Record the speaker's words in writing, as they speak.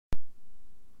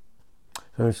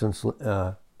For instance,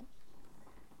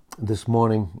 this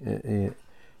morning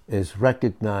is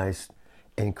recognized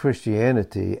in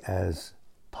Christianity as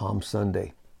Palm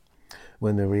Sunday,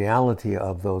 when the reality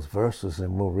of those verses,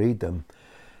 and we'll read them,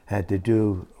 had to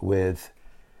do with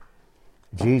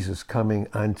Jesus coming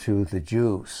unto the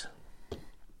Jews.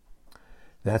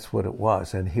 That's what it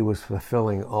was. And he was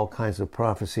fulfilling all kinds of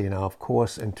prophecy. Now, of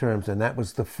course, in terms, and that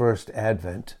was the first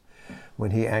advent,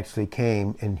 when he actually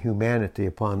came in humanity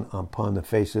upon the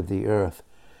face of the earth.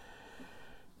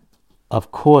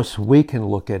 Of course, we can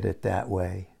look at it that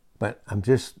way, but I'm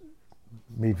just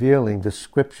revealing the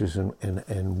scriptures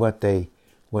and what they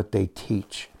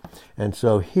teach. And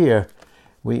so here,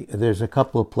 there's a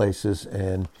couple of places,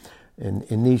 and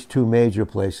in these two major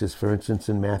places, for instance,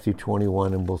 in Matthew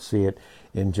 21, and we'll see it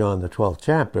in John the 12th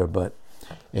chapter, but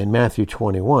in Matthew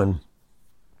 21,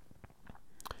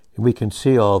 we can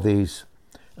see all these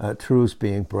truths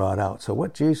being brought out. So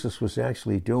what Jesus was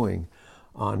actually doing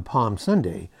on Palm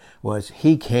Sunday was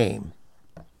he came.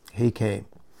 He came.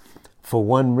 For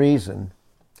one reason,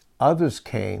 others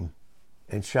came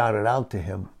and shouted out to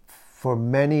him for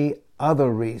many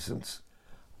other reasons,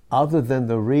 other than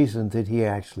the reason that he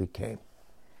actually came.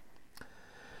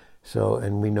 So,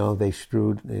 and we know they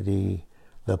strewed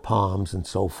the palms and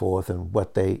so forth, and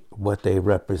what they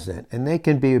represent. And they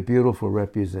can be a beautiful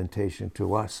representation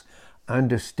to us,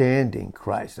 understanding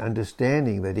Christ,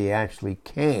 understanding that he actually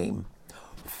came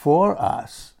for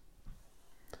us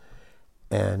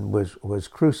and was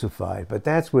crucified. But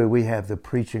that's where we have the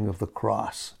preaching of the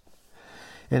cross.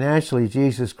 And actually,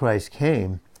 Jesus Christ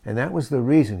came, and that was the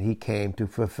reason he came, to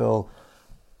fulfill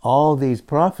all these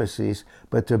prophecies,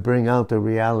 but to bring out the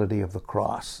reality of the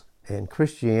cross. And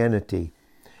Christianity,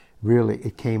 really,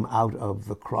 it came out of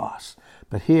the cross.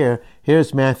 But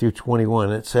here's Matthew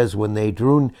 21. It says, when they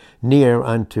drew near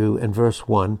unto, in verse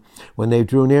 1, when they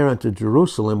drew near unto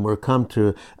Jerusalem, were come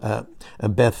to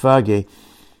Bethphage,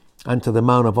 unto the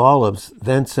Mount of Olives,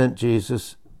 then sent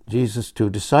Jesus 2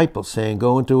 disciples, saying,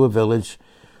 go into a village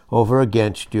over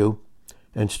against you,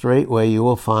 and straightway you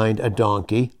will find a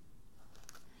donkey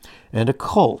and a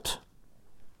colt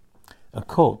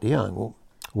young.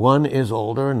 One is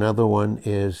older, another one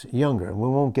is younger. And we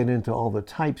won't get into all the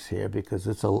types here because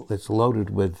it's loaded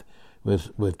with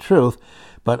truth.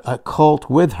 But a colt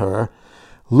with her,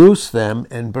 loose them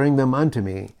and bring them unto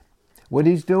me. What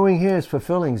he's doing here is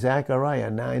fulfilling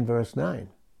Zechariah 9 verse 9,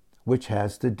 which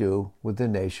has to do with the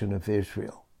nation of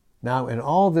Israel. Now, in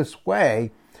all this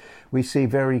way, we see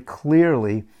very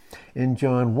clearly in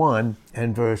John 1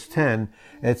 and verse 10,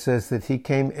 it says that he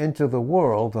came into the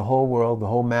world, the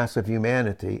whole mass of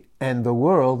humanity, and the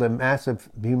world, the mass of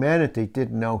humanity,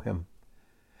 didn't know him.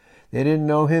 They didn't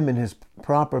know him in his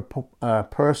proper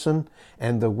person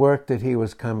and the work that he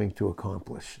was coming to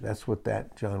accomplish. That's what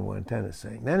that John 1:10 is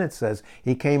saying. Then it says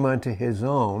he came unto his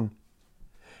own,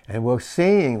 and we're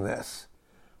seeing this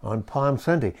on Palm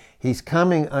Sunday. He's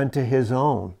coming unto his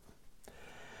own.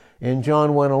 In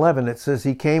John 1:11, it says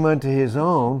he came unto his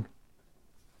own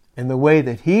in the way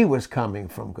that he was coming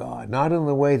from God, not in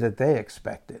the way that they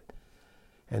expected.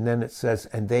 And then it says,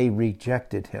 and they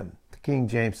rejected him. The King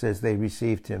James says they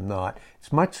received him not.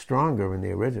 It's much stronger in the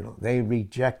original. They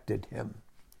rejected him.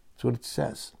 That's what it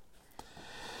says.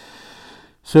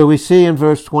 So we see in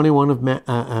verse 21 of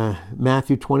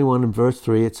Matthew 21 and verse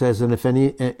 3, it says, and if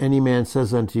any man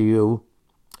says unto you,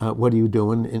 what are you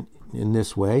doing in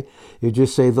this way? You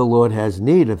just say the Lord has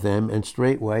need of them, and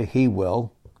straightway he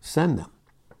will send them.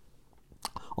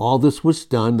 All this was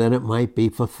done that it might be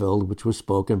fulfilled, which was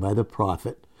spoken by the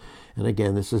prophet. And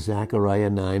again, this is Zechariah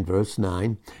 9, verse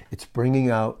 9. It's bringing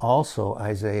out also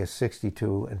Isaiah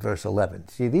 62 and verse 11.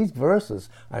 See, these verses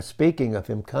are speaking of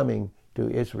him coming to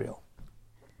Israel.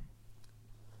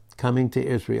 Coming to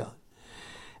Israel.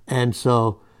 And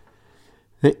so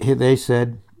they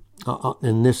said,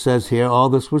 and this says here, all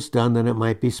this was done that it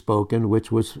might be spoken,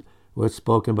 which was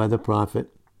spoken by the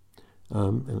prophet,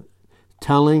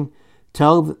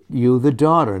 tell you the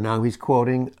daughter. Now he's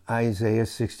quoting Isaiah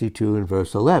 62 and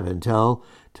verse 11. Tell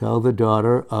the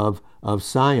daughter of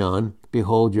Sion,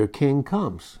 behold, your king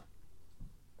comes.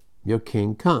 Your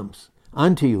king comes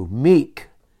unto you, meek,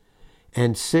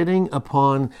 and sitting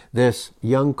upon this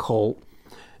young colt,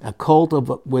 the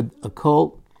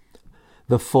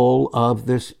foal of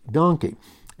this donkey.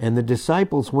 And the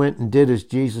disciples went and did as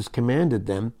Jesus commanded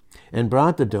them, and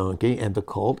brought the donkey and the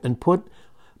colt, and put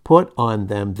on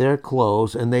them their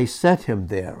clothes, and they set him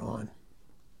thereon.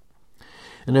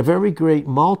 And a very great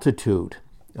multitude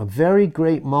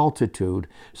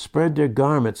spread their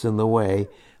garments in the way.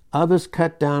 Others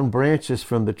cut down branches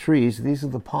from the trees, these are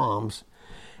the palms,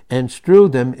 and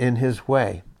strewed them in his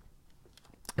way.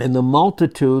 And the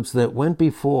multitudes that went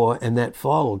before and that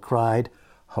followed cried,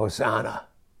 Hosanna.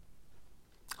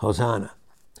 Hosanna.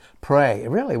 Pray.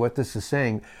 Really what this is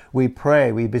saying, we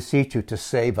pray, we beseech you to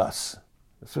save us.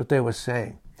 That's what they were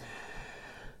saying.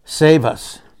 Save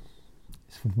us.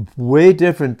 It's way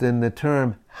different than the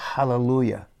term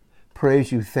hallelujah.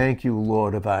 Praise you, thank you,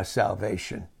 Lord of our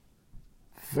salvation.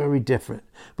 Very different.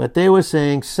 But they were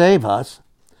saying, save us,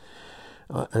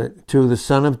 to the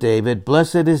Son of David.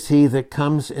 Blessed is he that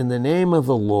comes in the name of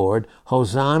the Lord.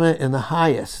 Hosanna in the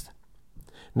highest.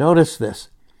 Notice this.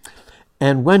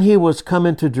 And when he was come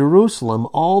into Jerusalem,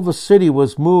 all the city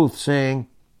was moved, saying,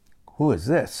 who is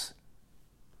this?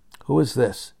 Who is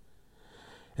this?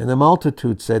 And the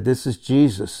multitude said, this is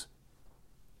Jesus,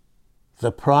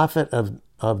 the prophet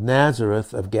of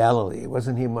Nazareth of Galilee.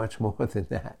 Wasn't he much more than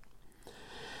that?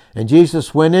 And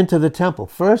Jesus went into the temple.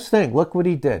 First thing, look what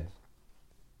he did.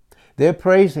 They're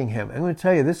praising him. I'm going to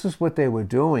tell you, this is what they were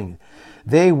doing.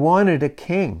 They wanted a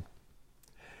king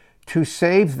to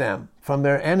save them from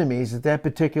their enemies at that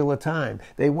particular time.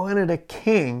 They wanted a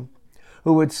king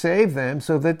who would save them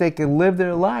so that they could live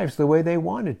their lives the way they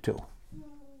wanted to.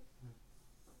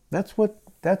 That's what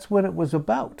it was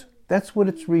about. That's what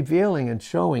it's revealing and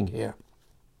showing here.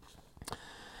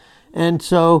 And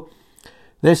so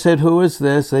they said, who is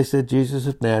this? They said, Jesus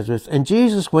of Nazareth. And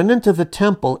Jesus went into the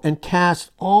temple and cast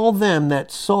all them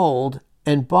that sold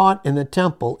and bought in the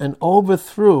temple, and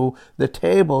overthrew the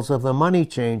tables of the money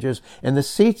changers and the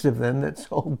seats of them that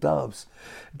sold doves.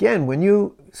 Again, when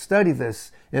you study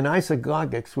this in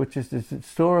isagogics, which is the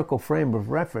historical frame of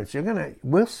reference,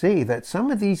 we'll see that some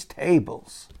of these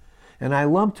tables, and I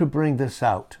love to bring this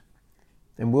out,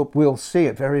 and we'll see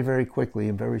it very, very quickly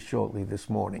and very shortly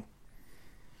this morning.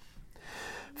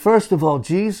 First of all,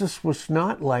 Jesus was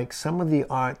not like some of the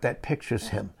art that pictures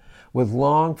him with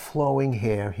long flowing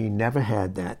hair. He never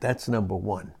had that. That's number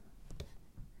one.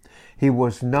 He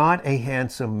was not a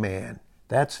handsome man.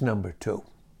 That's number two.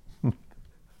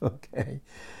 Okay.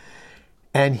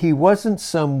 And he wasn't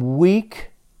some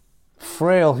weak,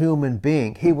 frail human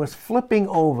being. He was flipping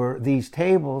over these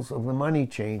tables of the money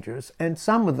changers, and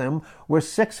some of them were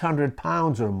 600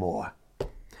 pounds or more.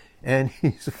 And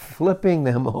he's flipping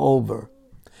them over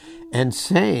and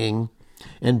saying,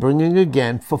 and bringing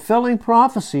again, fulfilling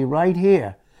prophecy right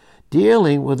here,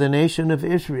 dealing with the nation of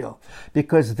Israel,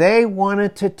 because they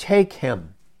wanted to take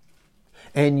him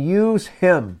and use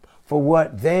him for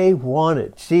what they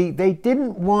wanted. See, they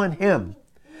didn't want him.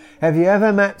 Have you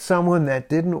ever met someone that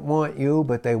didn't want you,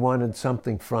 but they wanted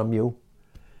something from you?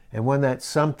 And when that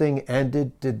something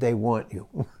ended, did they want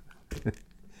you?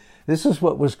 This is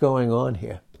what was going on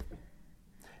here.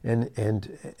 And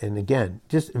again,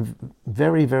 just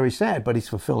very, very sad, but he's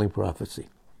fulfilling prophecy.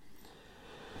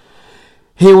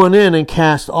 He went in and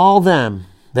cast all them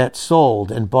that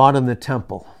sold and bought in the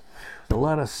temple. There's a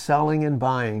lot of selling and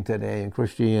buying today in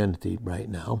Christianity right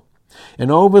now. And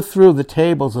overthrew the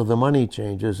tables of the money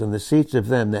changers and the seats of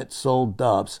them that sold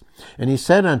doves. And he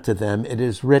said unto them, it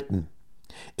is written,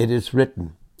 it is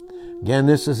written. Again,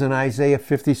 this is in Isaiah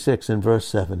 56 and verse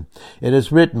 7. It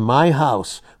is written, my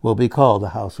house will be called a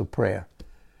house of prayer.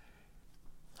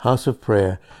 House of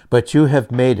prayer, but you have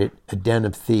made it a den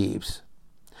of thieves.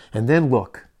 And then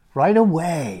look, right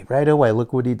away,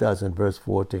 look what he does in verse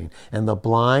 14. And the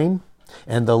blind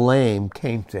and the lame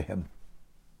came to him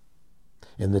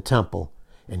in the temple,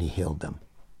 and he healed them.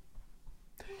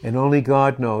 And only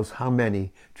God knows how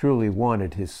many truly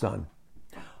wanted his son.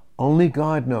 Only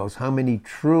God knows how many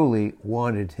truly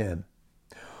wanted him.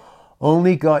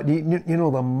 Only God, you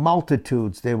know, the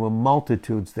multitudes, there were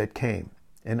multitudes that came.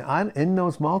 And in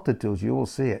those multitudes, you will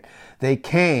see it. They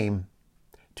came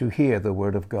to hear the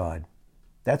word of God.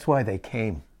 That's why they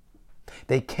came.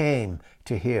 They came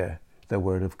to hear the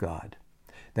word of God.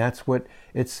 That's what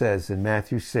it says in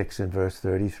Matthew 6 and verse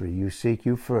 33. You seek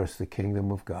you first the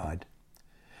kingdom of God.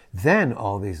 Then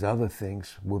all these other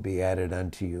things will be added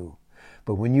unto you.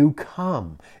 But when you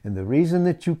come, and the reason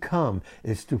that you come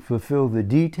is to fulfill the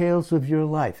details of your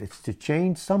life, it's to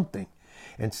change something.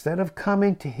 Instead of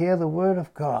coming to hear the word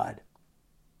of God,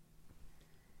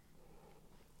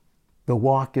 the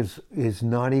walk is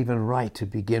not even right to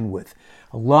begin with.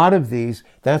 A lot of these,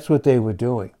 that's what they were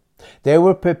doing. They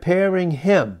were preparing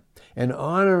him and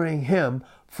honoring him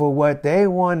for what they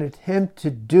wanted him to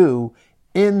do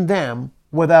in them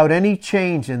without any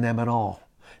change in them at all.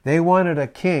 They wanted a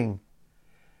king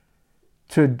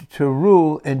to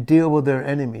rule and deal with their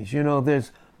enemies. You know,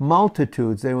 there's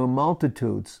multitudes. There were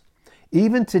multitudes.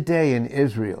 Even today in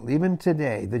Israel, even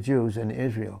today, the Jews in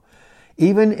Israel,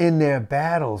 even in their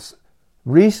battles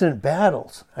recent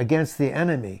battles against the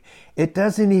enemy, it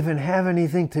doesn't even have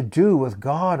anything to do with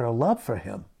God or love for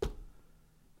him.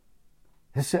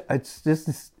 It's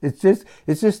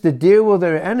just to deal with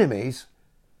their enemies.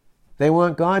 They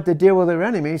want God to deal with their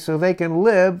enemies so they can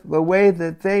live the way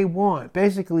that they want.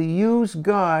 Basically, use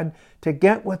God to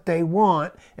get what they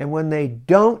want. And when they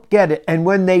don't get it, and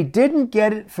when they didn't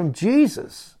get it from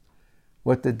Jesus,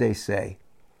 what did they say?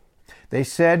 They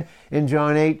said in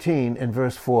John 18 and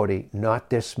verse 40, "Not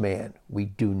this man. We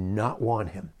do not want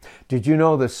him." Did you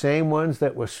know the same ones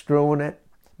that were strewing it,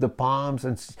 the palms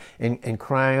and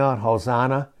crying out,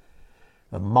 "Hosanna"?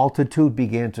 The multitude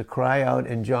began to cry out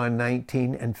in John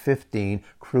 19 and 15,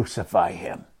 "Crucify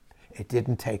him." It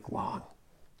didn't take long.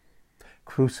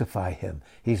 Crucify him.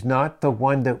 He's not the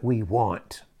one that we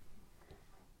want.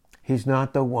 He's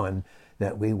not the one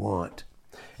that we want.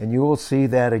 And you will see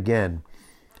that again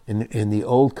in the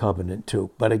Old Covenant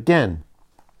too. But again,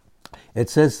 it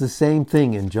says the same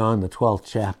thing in John the 12th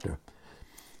chapter.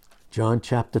 John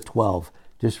chapter 12.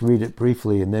 Just read it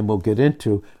briefly and then we'll get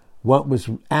into what was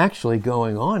actually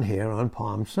going on here on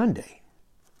Palm Sunday.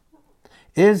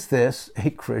 Is this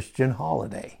a Christian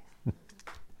holiday?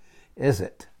 Is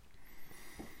it?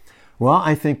 Well,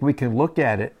 I think we can look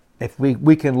at it, if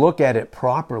we can look at it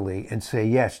properly and say,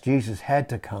 yes, Jesus had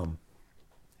to come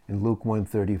in Luke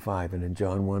 1:35 and in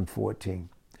John 1:14.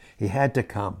 He had to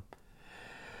come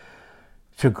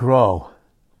to grow.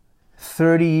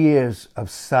 30 years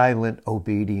of silent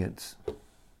obedience.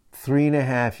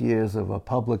 3.5 years of a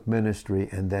public ministry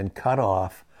and then cut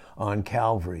off on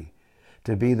Calvary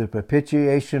to be the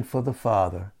propitiation for the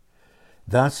Father.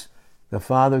 Thus, the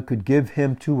Father could give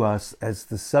him to us as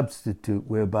the substitute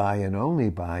whereby and only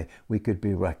by we could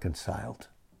be reconciled.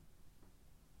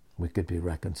 We could be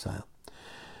reconciled.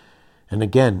 And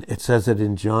again, it says it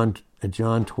in John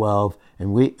 12,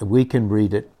 and we can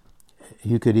read it.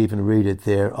 You could even read it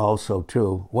there also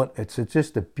too. It's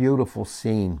just a beautiful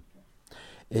scene.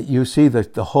 You see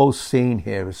that the whole scene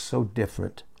here is so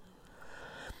different.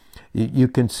 You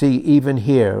can see even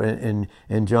here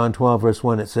in John 12, verse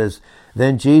 1, it says,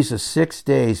 "Then Jesus, 6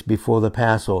 days before the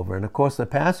Passover," and of course the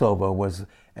Passover was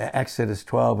Exodus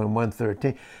 12 and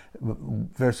 1:13,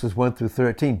 verses 1 through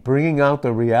 13, bringing out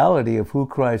the reality of who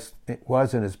Christ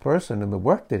was in his person and the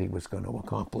work that he was going to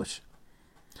accomplish.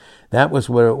 That was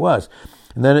where it was.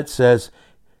 And then it says,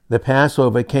 "The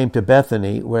Passover came to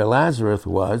Bethany, where Lazarus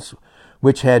was,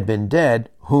 which had been dead,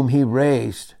 whom he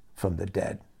raised from the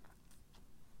dead.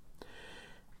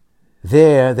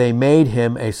 There they made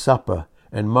him a supper,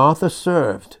 and Martha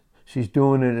served." She's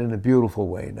doing it in a beautiful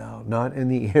way now, not in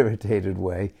the irritated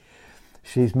way.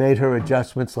 She's made her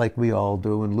adjustments like we all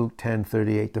do. In Luke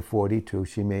 10:38 to 42,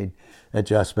 she made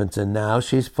adjustments, and now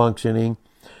she's functioning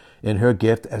in her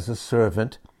gift as a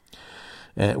servant.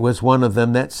 And it was one of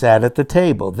them that sat at the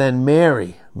table. Then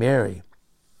Mary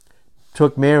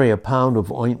took Mary a pound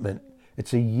of ointment.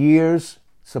 It's a year's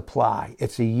supply.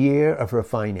 It's a year of her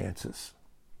finances.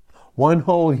 One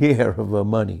whole year of her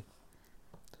money.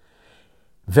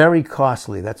 Very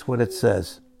costly, that's what it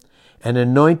says. And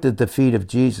anointed the feet of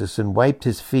Jesus and wiped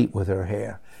his feet with her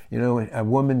hair. You know, a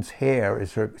woman's hair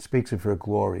speaks of her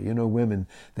glory. You know, women,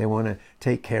 they want to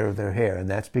take care of their hair, and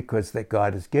that's because that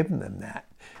God has given them that.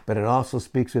 But it also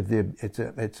speaks of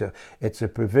it's a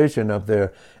provision of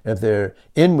their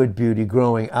inward beauty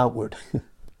growing outward.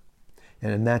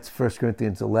 And that's 1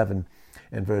 Corinthians 11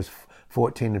 and verse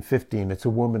 14 and 15. It's a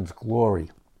woman's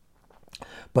glory.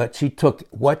 But she took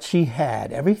what she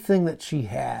had, everything that she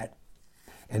had,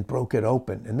 and broke it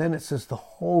open. And then it says the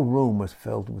whole room was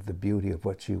filled with the beauty of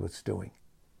what she was doing.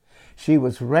 She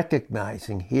was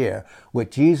recognizing here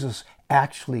what Jesus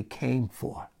actually came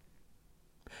for.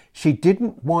 She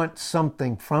didn't want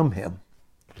something from him.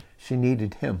 She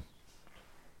needed him.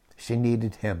 She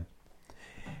needed him.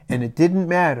 And it didn't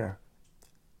matter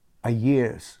a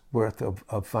year's worth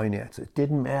of finance. It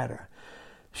didn't matter.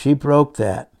 She broke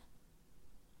that.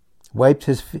 Wiped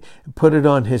his feet, put it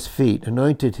on his feet,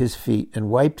 anointed his feet, and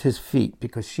wiped his feet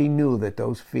because she knew that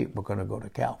those feet were going to go to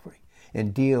Calvary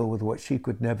and deal with what she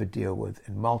could never deal with,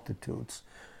 and multitudes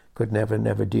could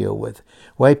never deal with.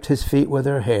 Wiped his feet with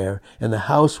her hair, and the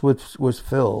house was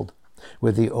filled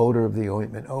with the odor of the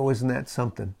ointment. Oh, isn't that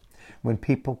something? When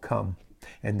people come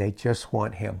and they just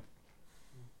want him.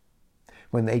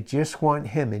 When they just want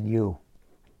him and you.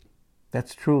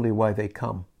 That's truly why they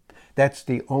come. That's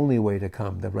the only way to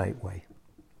come, the right way.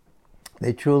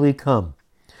 They truly come.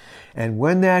 And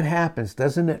when that happens,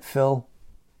 doesn't it fill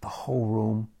the whole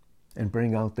room and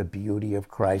bring out the beauty of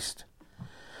Christ?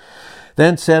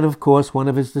 Then said, of course, one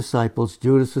of his disciples,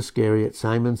 Judas Iscariot,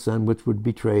 Simon's son, which would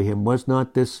betray him, "Was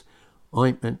not this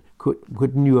ointment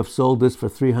Couldn't you have sold this for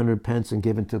 300 pence and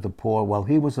given to the poor? Well,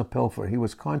 he was a pilfer. He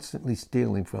was constantly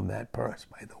stealing from that purse,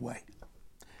 by the way.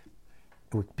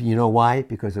 You know why?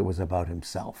 Because it was about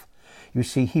himself. You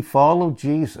see, he followed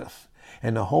Jesus,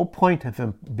 and the whole point of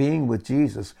him being with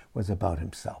Jesus was about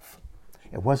himself.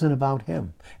 It wasn't about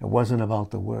him. It wasn't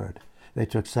about the word. They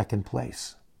took second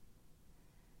place.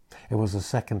 It was a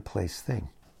second place thing.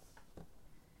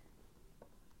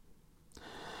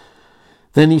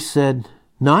 Then he said,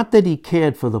 not that he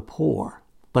cared for the poor,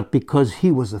 but because he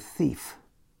was a thief.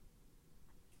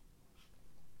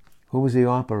 Who was he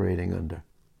operating under?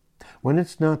 When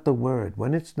it's not the word,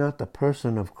 when it's not the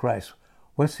person of Christ,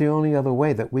 what's the only other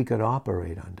way that we could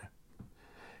operate under?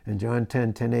 In John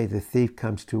 10:10a, the thief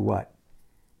comes to what?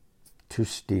 To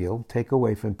steal, take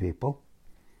away from people,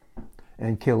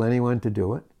 and kill anyone to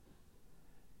do it.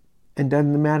 And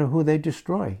doesn't matter who they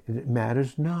destroy. It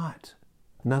matters not.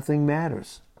 Nothing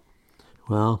matters.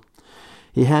 Well,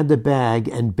 he had the bag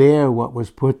and bare what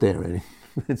was put there. And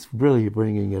it's really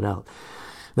bringing it out.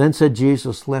 Then said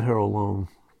Jesus, let her alone,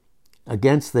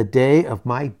 against the day of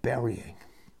my burying.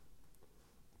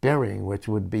 Burying, which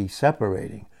would be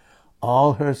separating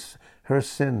all her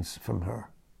sins from her.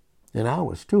 And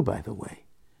ours too, by the way.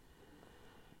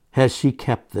 Has she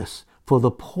kept this? For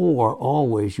the poor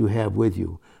always you have with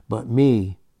you, but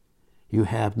me you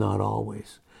have not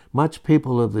always. Much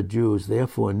people of the Jews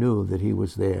therefore knew that he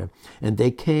was there, and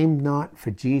they came not for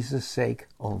Jesus' sake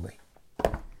only.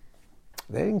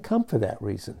 They didn't come for that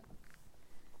reason.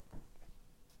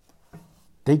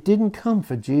 They didn't come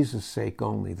for Jesus' sake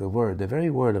only, the word, the very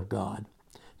word of God.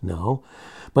 No,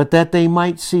 but that they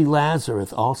might see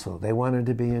Lazarus also. They wanted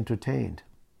to be entertained.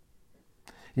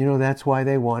 You know, that's why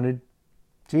they wanted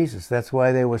Jesus. That's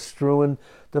why they were strewing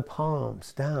the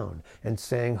palms down and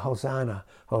saying, Hosanna,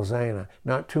 Hosanna.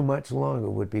 Not too much longer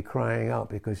would be crying out,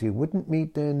 because he wouldn't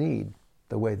meet their need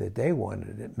the way that they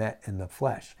wanted it met in the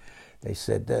flesh. They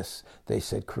said this. They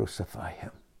said, crucify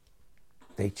him.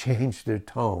 They changed their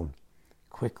tone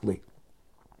quickly.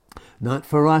 Not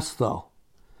for us, though.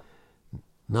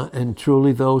 Not, and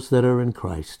truly those that are in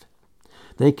Christ.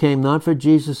 They came not for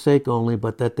Jesus' sake only,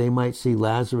 but that they might see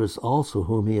Lazarus also,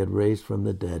 whom he had raised from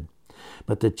the dead.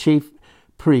 But the chief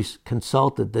priests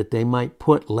consulted that they might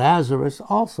put Lazarus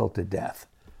also to death.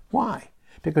 Why?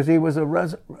 Because he was a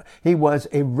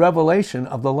revelation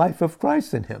of the life of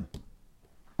Christ in him.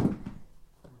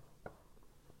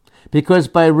 Because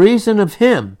by reason of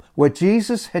him, what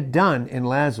Jesus had done in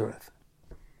Lazarus,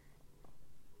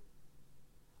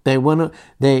 they wanted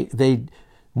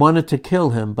to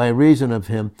kill him by reason of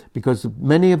him, because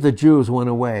many of the Jews went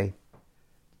away.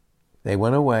 They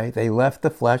went away, they left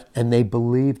the flesh, and they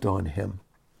believed on him.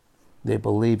 They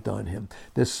believed on him.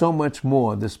 There's so much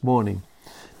more this morning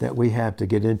that we have to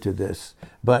get into this.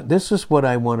 But this is what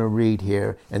I want to read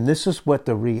here, and this is what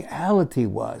the reality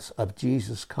was of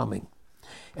Jesus coming.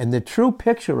 And the true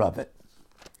picture of it.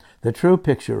 The true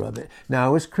picture of it.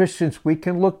 Now, as Christians, we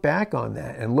can look back on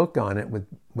that and look on it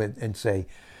and say,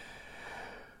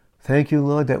 thank you,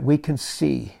 Lord, that we can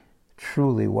see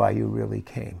truly why you really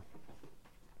came.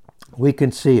 We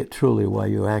can see it truly why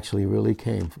you actually really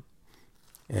came.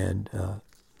 And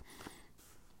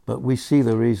but we see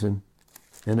the reason,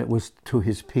 and it was to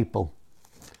his people,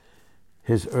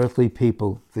 his earthly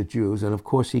people, the Jews. And of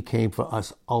course, he came for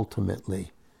us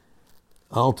ultimately.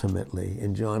 Ultimately,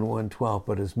 in John 1:12,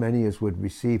 but as many as would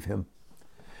receive him,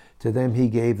 to them he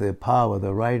gave the power,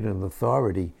 the right, and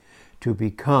authority to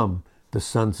become the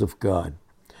sons of God.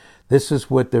 This is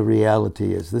what the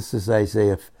reality is. This is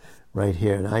Isaiah right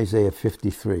here in Isaiah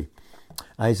 53.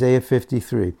 Isaiah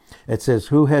 53. It says,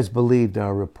 who has believed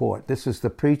our report? This is the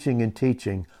preaching and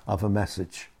teaching of a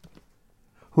message.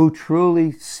 Who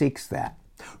truly seeks that?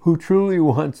 Who truly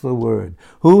wants the word?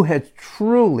 Who has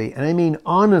truly, and I mean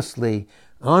honestly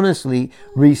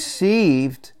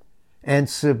received and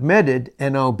submitted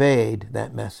and obeyed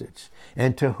that message?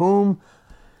 And to whom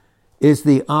is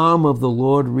the arm of the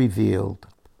Lord revealed?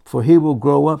 For he will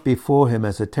grow up before him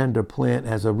as a tender plant,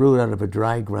 as a root out of a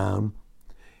dry ground.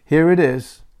 Here it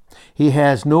is. He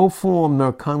has no form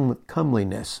nor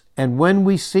comeliness, and when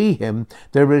we see him,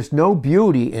 there is no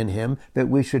beauty in him that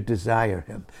we should desire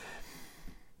him.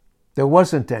 There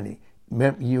wasn't any.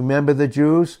 You remember the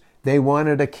Jews? They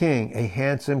wanted a king, a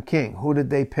handsome king. Who did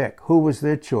they pick? Who was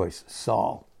their choice?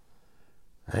 Saul.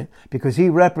 Right? Because he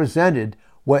represented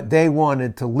what they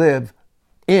wanted to live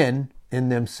in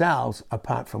themselves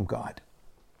apart from God.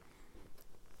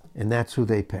 And that's who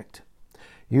they picked.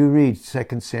 You read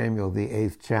 2 Samuel, the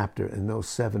 8th chapter, in those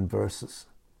 7 verses.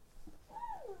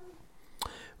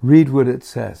 Read what it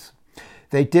says.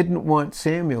 They didn't want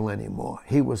Samuel anymore.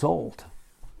 He was old.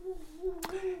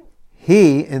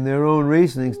 he, in their own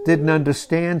reasonings, didn't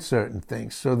understand certain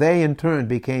things. So they, in turn,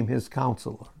 became his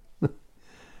counselor.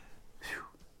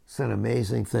 It's an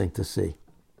amazing thing to see.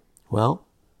 Well,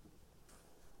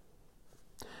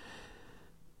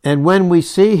 and when we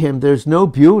see him, there's no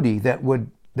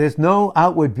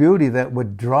outward beauty that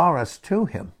would draw us to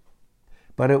him.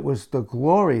 But it was the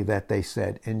glory that they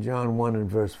said in John 1 and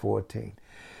verse 14.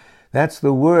 That's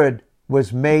the Word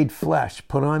was made flesh,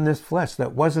 put on this flesh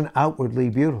that wasn't outwardly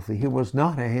beautiful. He was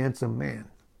not a handsome man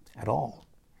at all.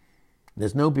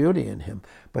 There's no beauty in him.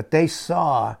 But they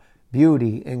saw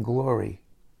beauty and glory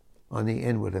on the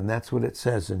inward. And that's what it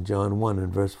says in John 1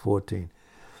 and verse 14.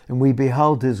 And we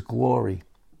beheld his glory.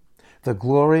 The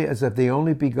glory as of the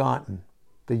only begotten,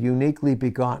 the uniquely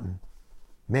begotten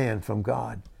man from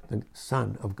God, the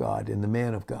Son of God and the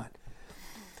man of God.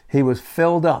 He was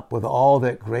filled up with all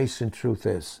that grace and truth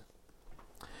is.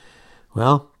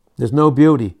 Well, there's no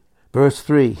beauty. Verse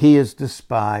 3, he is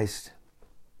despised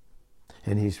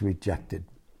and he's rejected.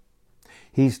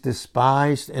 He's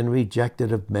despised and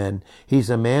rejected of men. He's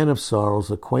a man of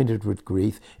sorrows, acquainted with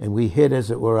grief, and we hid,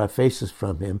 as it were, our faces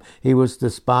from him. He was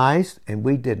despised, and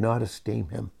we did not esteem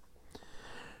him.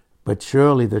 But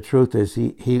surely the truth is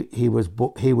he was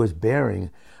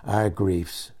bearing our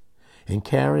griefs and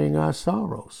carrying our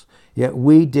sorrows. Yet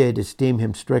we did esteem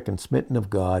him stricken, smitten of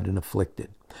God, and afflicted.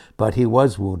 But he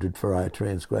was wounded for our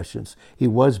transgressions. He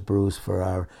was bruised for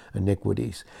our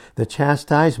iniquities. The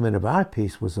chastisement of our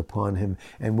peace was upon him,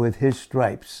 and with his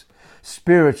stripes,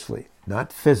 spiritually,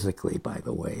 not physically, by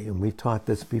the way, and we've taught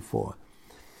this before,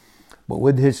 but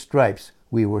with his stripes,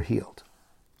 we were healed.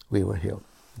 We were healed.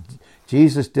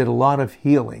 Jesus did a lot of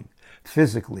healing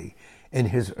physically in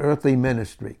his earthly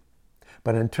ministry.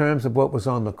 But in terms of what was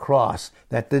on the cross,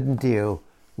 that didn't deal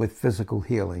with physical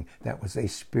healing. That was a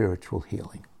spiritual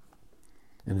healing.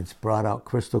 And it's brought out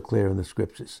crystal clear in the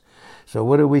scriptures. So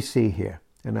what do we see here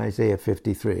in Isaiah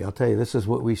 53? I'll tell you, this is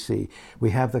what we see. We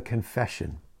have the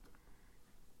confession.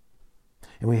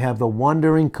 And we have the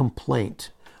wondering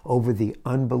complaint over the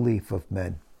unbelief of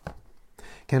men.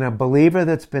 Can a believer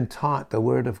that's been taught the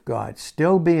Word of God,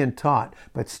 still being taught,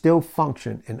 but still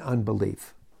function in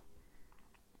unbelief?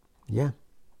 Yeah.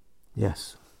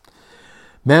 Yes.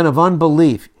 Men of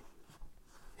unbelief.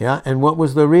 Yeah. And what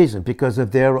was the reason? Because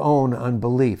of their own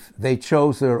unbelief. They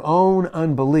chose their own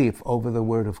unbelief over the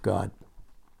Word of God.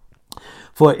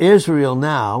 For Israel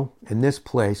now, in this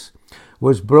place,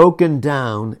 was broken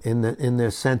down in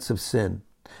their sense of sin.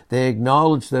 They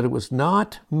acknowledged that it was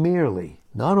not only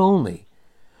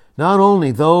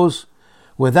those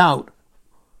without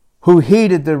who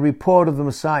heeded the report of the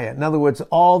Messiah. In other words,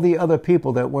 all the other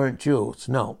people that weren't Jews.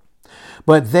 No.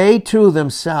 But they too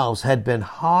themselves had been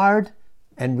hard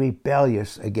and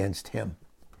rebellious against him.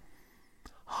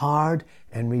 Hard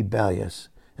and rebellious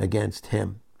against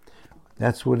him.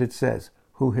 That's what it says.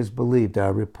 Who has believed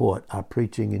our report, our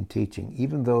preaching and teaching,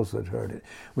 even those that heard it.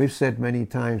 We've said many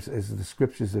times, as the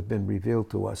scriptures have been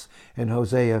revealed to us, in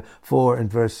Hosea 4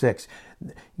 and verse 6,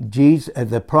 Jesus,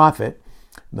 the prophet,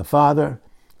 the Father,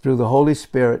 through the Holy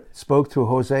Spirit, spoke through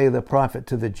Hosea the prophet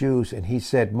to the Jews, and he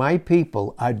said, my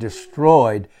people are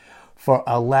destroyed for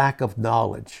a lack of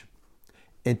knowledge.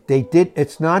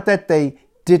 It's not that they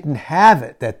didn't have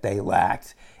it that they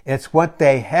lacked. It's what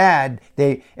they had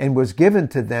and was given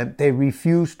to them, they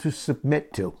refused to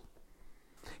submit to.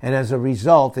 And as a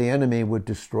result, the enemy would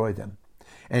destroy them.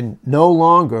 And no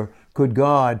longer could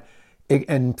God,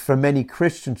 and for many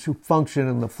Christians who function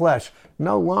in the flesh,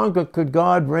 no longer could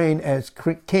God reign as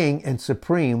king and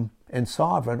supreme and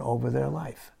sovereign over their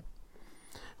life.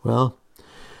 Well,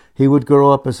 he would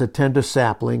grow up as a tender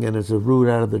sapling and as a root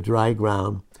out of the dry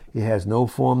ground. He has no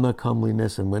form nor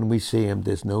comeliness, and when we see him,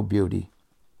 there's no beauty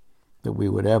that we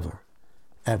would ever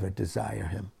desire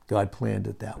him. God planned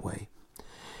it that way.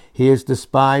 He is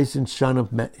despised and shunned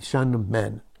of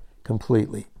men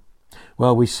completely.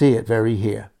 Well, we see it very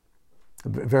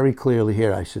clearly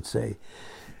here, I should say.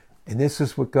 And this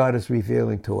is what God is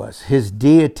revealing to us. His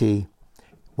deity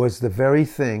was the very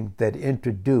thing that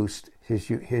introduced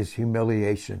his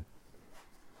humiliation.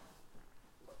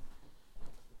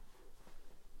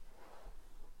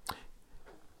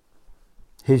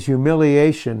 His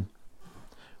humiliation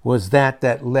was that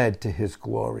led to his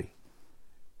glory.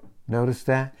 Notice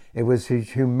that? It was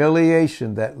his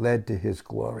humiliation that led to his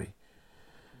glory,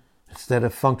 instead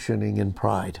of functioning in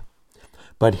pride.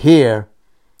 But here,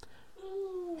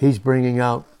 he's bringing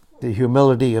out the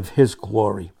humility of his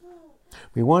glory.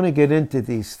 We want to get into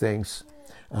these things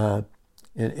in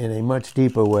a much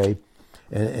deeper way,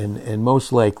 and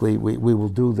most likely we will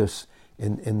do this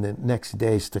in the next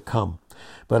days to come.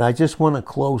 But I just want to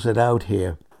close it out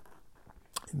here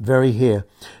very here,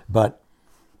 but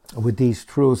with these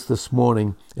truths this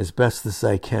morning as best as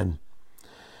I can.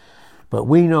 But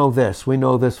we know this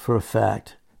for a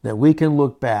fact, that we can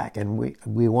look back, and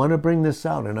we want to bring this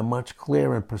out in a much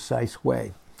clearer and precise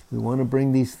way. We want to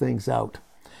bring these things out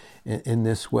in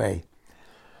this way.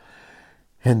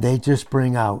 And they just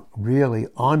bring out, really,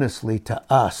 honestly, to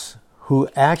us, who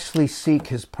actually seek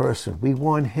his person. We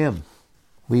want him.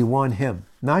 We want him.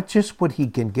 Not just what he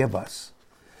can give us.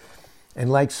 And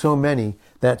like so many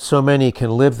can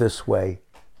live this way,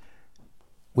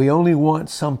 we only want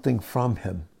something from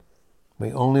him.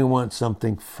 We only want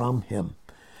something from him.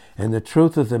 And the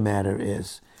truth of the matter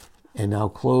is, and I'll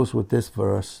close with this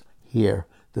verse here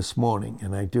this morning,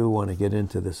 and I do want to get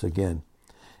into this again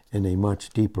in a much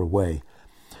deeper way.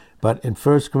 But in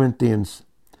 1 Corinthians,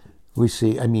 we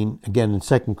see, again in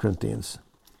 2 Corinthians,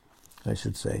 I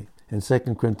should say, in 2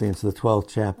 Corinthians, the 12th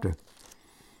chapter,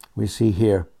 we see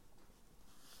here,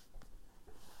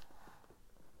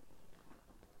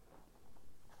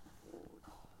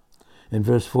 in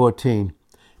verse 14,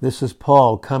 this is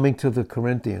Paul coming to the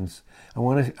Corinthians. I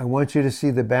want you to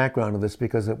see the background of this,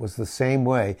 because it was the same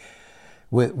way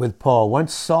with Paul.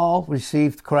 Once Saul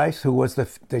received Christ, who was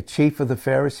the chief of the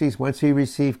Pharisees, once he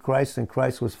received Christ and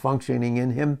Christ was functioning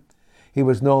in him, he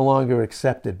was no longer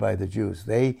accepted by the Jews.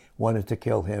 They wanted to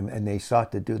kill him, and they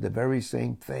sought to do the very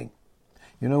same thing.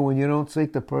 You know, when you don't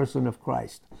seek the person of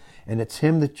Christ, and it's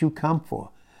him that you come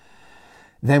for,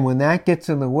 then when that gets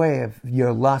in the way of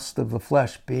your lust of the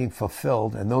flesh being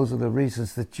fulfilled, and those are the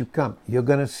reasons that you come, you're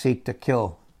going to seek to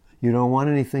kill. You don't want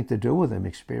anything to do with him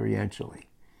experientially.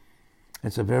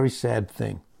 It's a very sad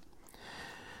thing.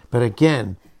 But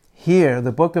again, here,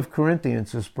 the book of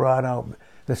Corinthians is brought out,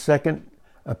 the second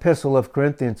epistle of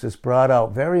Corinthians is brought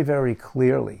out very, very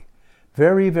clearly.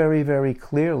 Very, very, very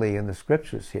clearly in the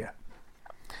scriptures here.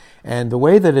 And the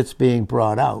way that it's being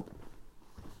brought out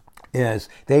is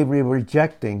they were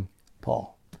rejecting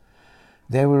Paul.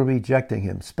 They were rejecting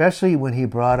him, especially when he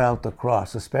brought out the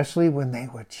cross, especially when they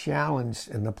were challenged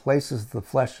in the places of the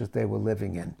flesh that they were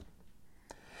living in.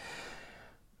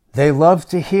 They loved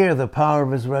to hear the power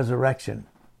of his resurrection.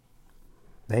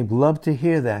 They loved to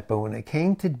hear that, but when it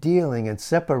came to dealing and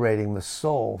separating the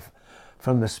soul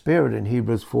from the spirit in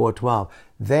Hebrews 4:12,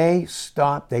 they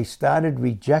started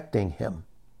rejecting him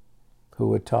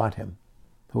who had taught them.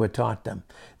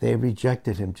 They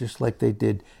rejected him just like they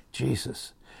did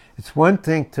Jesus. It's one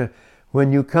thing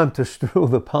when you come to strew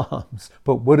the palms,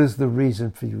 but what is the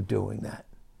reason for you doing that?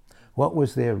 What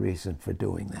was their reason for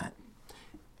doing that?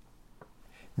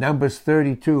 Numbers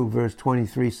 32, verse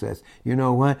 23 says, you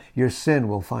know what? Your sin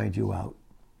will find you out.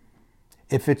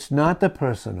 If it's not the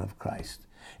person of Christ,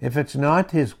 if it's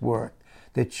not his work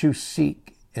that you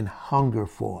seek and hunger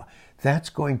for, that's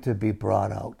going to be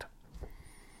brought out.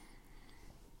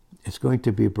 It's going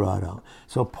to be brought out.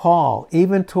 So Paul,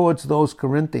 even towards those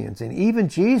Corinthians, and even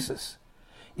Jesus,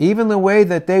 even the way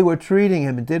that they were treating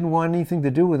him and didn't want anything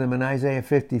to do with him in Isaiah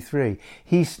 53,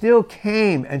 he still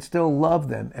came and still loved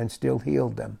them and still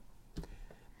healed them.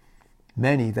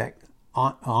 Many that,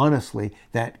 honestly,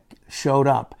 that showed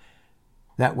up,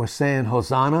 that were saying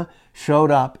Hosanna,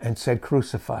 showed up and said,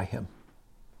 crucify him.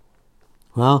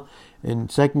 Well, in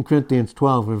 2 Corinthians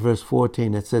 12, in verse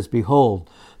 14, it says, behold,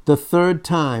 the third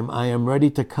time I am ready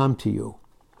to come to you,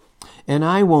 and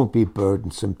I won't be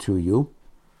burdensome to you.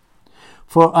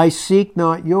 For I seek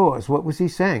not yours. What was he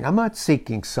saying? I'm not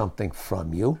seeking something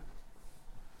from you.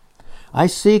 I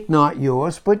seek not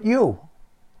yours, but you.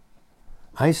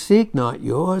 I seek not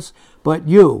yours, but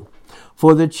you.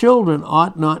 For the children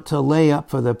ought not to lay up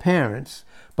for the parents,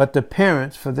 but the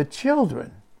parents for the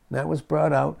children. That was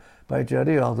brought out by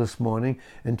Jadiel this morning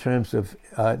in terms of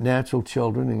natural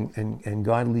children and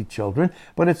godly children.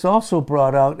 But it's also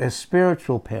brought out as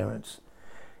spiritual parents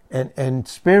and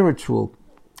spiritual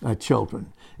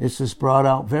children. This is brought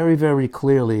out very, very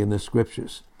clearly in the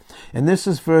scriptures. And this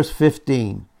is verse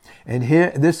 15. And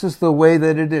here, this is the way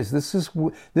that it is. This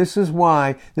is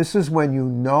why, this is when you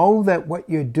know that what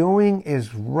you're doing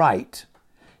is right.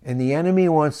 And the enemy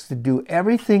wants to do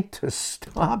everything to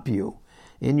stop you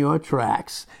in your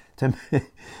tracks,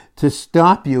 to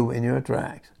stop you in your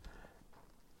tracks.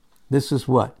 This is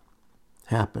what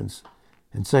happens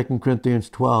in 2 Corinthians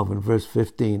 12 and verse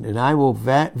 15. And I will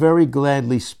very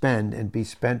gladly spend and be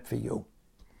spent for you.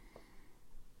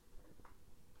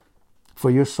 For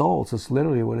your souls, that's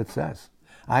literally what it says.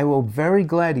 I will very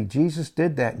gladly. Jesus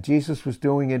did that. Jesus was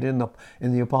doing it in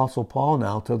the Apostle Paul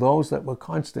now to those that were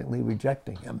constantly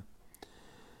rejecting him.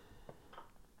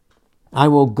 I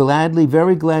will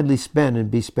very gladly spend and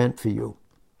be spent for you.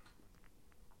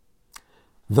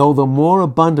 Though the more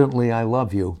abundantly I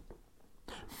love you,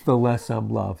 the less I'm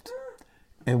loved.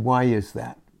 And why is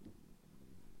that?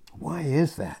 Why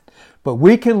is that? But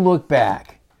we can look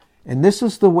back, and this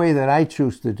is the way that I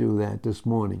choose to do that this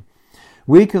morning.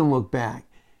 We can look back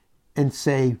and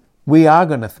say,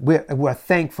 we're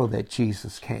thankful that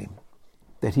Jesus came,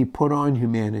 that he put on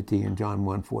humanity in John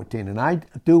 1:14. And I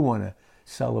do want to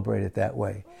celebrate it that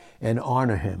way and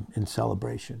honor him in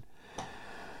celebration.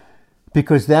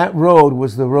 Because that road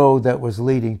was the road that was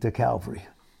leading to Calvary,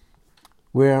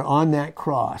 where on that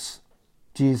cross,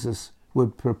 Jesus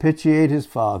would propitiate his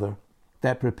Father.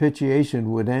 That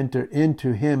propitiation would enter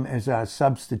into him as our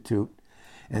substitute,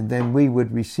 and then we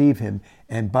would receive him,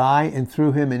 and by and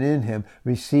through him and in him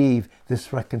receive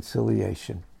this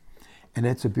reconciliation. And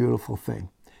it's a beautiful thing.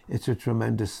 It's a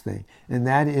tremendous thing. And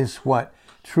that is what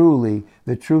truly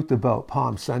the truth about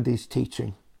Palm Sunday's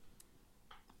teaching.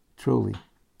 Truly.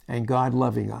 And God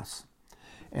loving us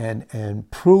and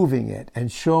proving it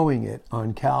and showing it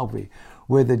on Calvary,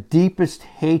 where the deepest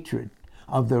hatred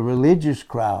of the religious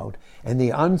crowd and the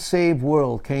unsaved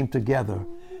world came together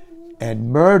and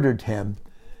murdered him.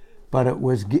 But it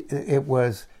was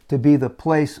to be the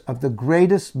place of the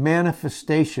greatest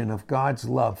manifestation of God's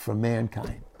love for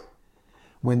mankind,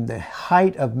 when the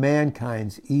height of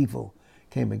mankind's evil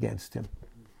came against him.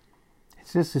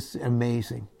 It's just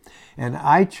amazing. And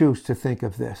I choose to think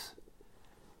of this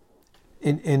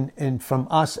in from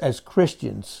us as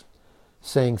Christians,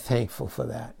 saying thankful for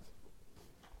that.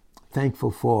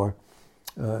 Thankful for,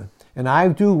 and I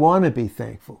do want to be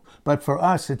thankful, but for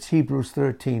us it's Hebrews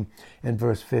 13 and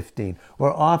verse 15.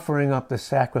 We're offering up the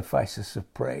sacrifices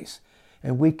of praise,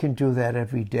 and we can do that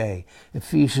every day.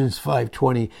 Ephesians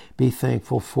 5:20, be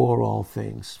thankful for all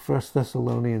things. 1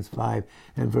 Thessalonians 5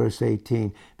 and verse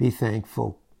 18, be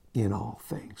thankful in all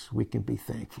things. We can be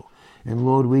thankful. And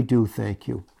Lord, we do thank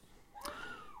you.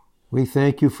 We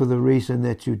thank you for the reason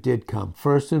that you did come.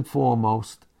 First and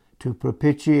foremost, to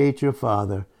propitiate your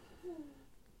Father,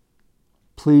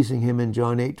 pleasing him in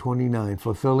John 8:29,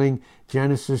 fulfilling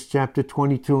Genesis chapter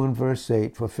 22 and verse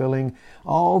 8, fulfilling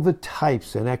all the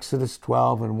types in Exodus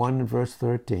 12 and 1 and verse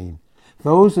 13.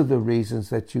 Those are the reasons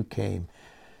that you came.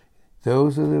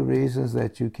 Those are the reasons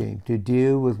that you came, to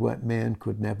deal with what man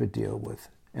could never deal with,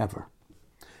 ever.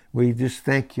 We just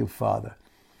thank you, Father,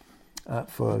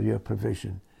 for your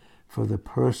provision, for the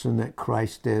person that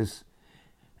Christ is,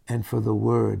 and for the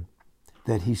word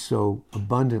that he so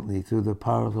abundantly, through the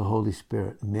power of the Holy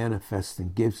Spirit, manifests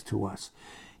and gives to us.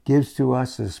 Gives to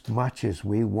us as much as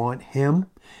we want him,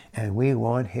 and we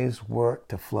want his work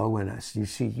to flow in us. You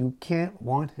see, you can't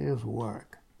want his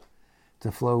work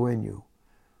to flow in you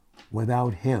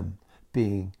without him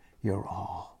being your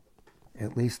all,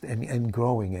 at least, and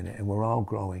growing in it. And we're all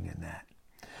growing in that.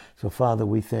 So, Father,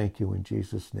 we thank you in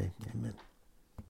Jesus' name. Amen.